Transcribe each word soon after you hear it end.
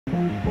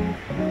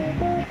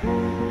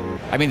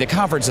I mean, the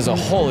conference as a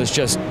whole is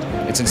just,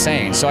 it's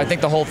insane. So I think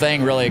the whole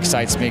thing really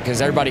excites me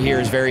because everybody here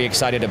is very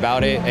excited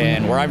about it,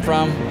 and where I'm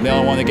from, I'm the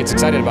only one that gets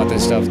excited about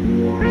this stuff. So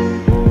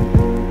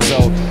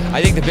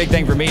I think the big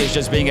thing for me is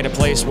just being at a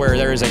place where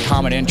there is a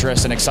common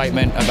interest and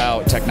excitement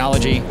about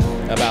technology,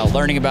 about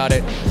learning about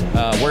it,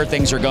 where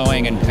things are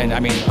going, and I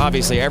mean,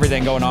 obviously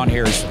everything going on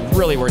here is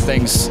really where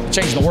things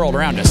changing the world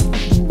around us.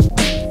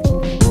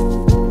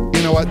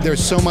 You know what,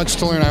 there's so much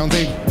to learn. I don't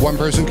think one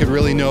person could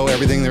really know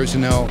everything there is to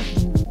know.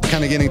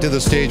 Kind of getting to the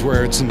stage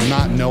where it's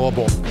not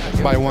knowable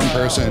by one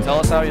person. Tell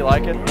us how you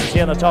like it. You see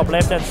on the top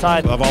left-hand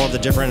side. Of all of the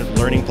different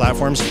learning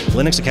platforms,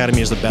 Linux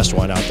Academy is the best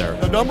one out there.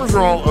 The numbers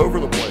are all over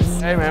the place.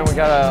 Hey man, we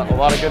got a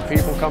lot of good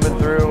people coming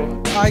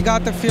through. I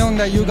got the feeling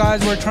that you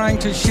guys were trying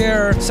to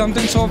share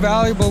something so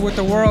valuable with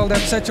the world at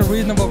such a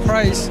reasonable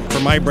price.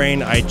 For my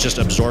brain, I just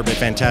absorb it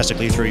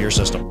fantastically through your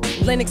system.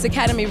 Linux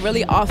Academy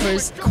really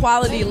offers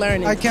quality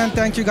learning. I can't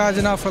thank you guys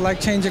enough for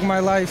changing my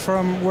life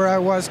from where I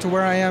was to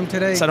where I am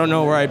today. I don't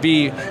know where I'd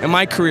be in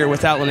my career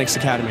without Linux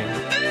Academy.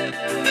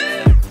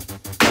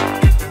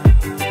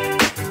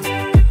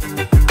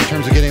 In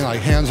terms of getting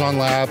hands-on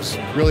labs,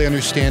 really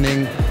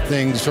understanding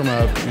things from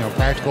a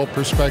practical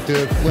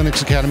perspective,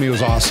 Linux Academy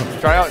was awesome.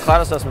 Try out cloud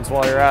assessments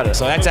while you're at it.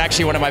 So that's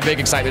actually one of my big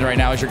excitement right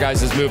now is your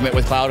guys' movement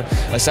with cloud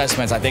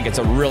assessments. I think it's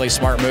a really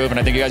smart move, and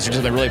I think you guys are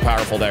doing something really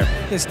powerful there.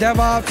 It's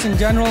DevOps in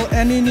general,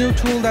 any new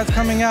tool that's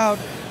coming out,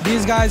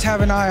 these guys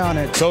have an eye on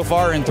it. So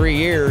far in 3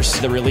 years,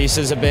 the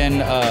releases have been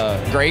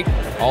great,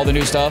 all the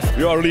new stuff.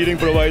 We are a leading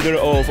provider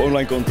of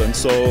online content,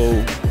 so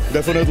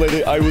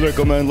definitely I would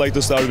recommend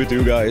to start with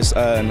you guys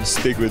and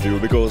stick with you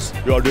because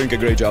you are doing a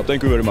great job.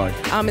 Thank you very much.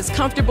 It's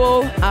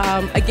comfortable.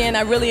 Again,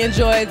 I really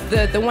enjoyed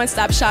the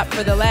one-stop shop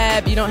for the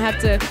lab. You don't have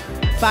to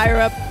fire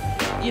up,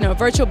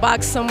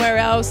 VirtualBox somewhere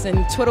else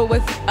and twiddle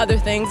with other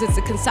things. It's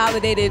a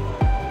consolidated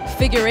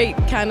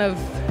figure-8 kind of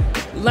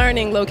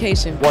learning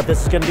location. What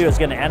this is going to do is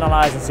going to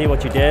analyze and see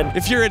what you did.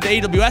 If you're at the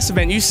AWS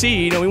event, you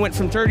see, we went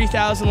from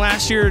 30,000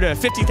 last year to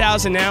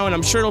 50,000 now, and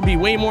I'm sure it'll be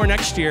way more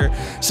next year.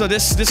 So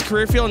this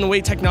career field and the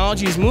way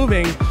technology is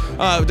moving,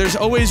 there's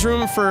always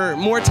room for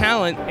more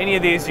talent. Any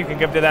of these you can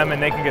give to them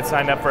and they can get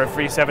signed up for a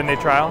free 7-day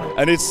trial.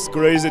 And it's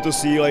crazy to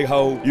see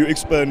how you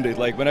expanded.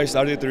 When I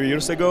started 3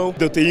 years ago,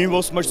 the team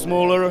was much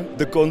smaller,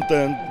 the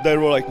content,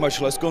 there were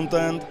much less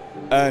content.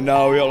 And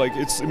now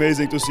it's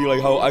amazing to see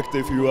how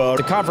active you are.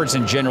 The conference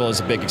in general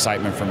is a big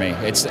excitement for me.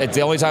 It's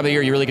the only time of the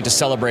year you really get to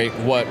celebrate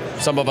what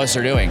some of us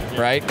are doing,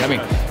 right? I mean,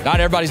 not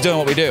everybody's doing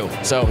what we do,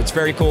 so it's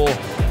very cool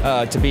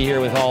to be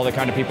here with all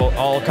kinds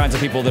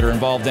of people that are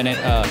involved in it.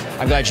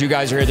 I'm glad you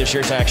guys are here this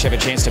year, so I actually have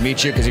a chance to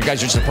meet you because you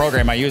guys are just a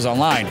program I use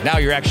online. Now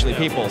you're actually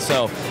people,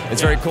 so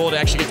it's very cool to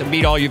actually get to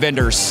meet all you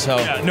vendors. So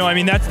no, I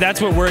mean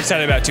that's what we're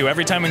excited about too.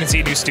 Every time we can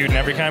see a new student,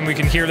 every time we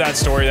can hear that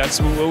story, that's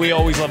what we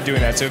always love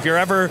doing that. So if you're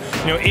ever,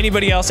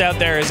 anybody else out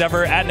there is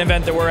ever at an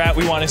event that we're at,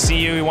 we want to see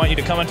you. We want you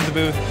to come onto the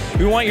booth.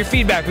 We want your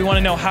feedback. We want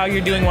to know how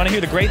you're doing. We want to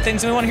hear the great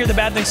things, and we want to hear the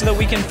bad things so that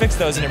we can fix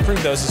those and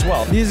improve those as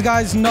well. These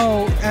guys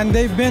know, and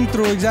they've been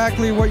through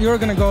exactly what you're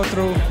going to go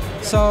through.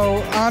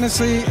 So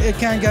honestly, it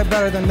can't get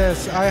better than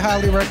this. I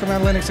highly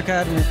recommend Linux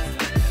Academy.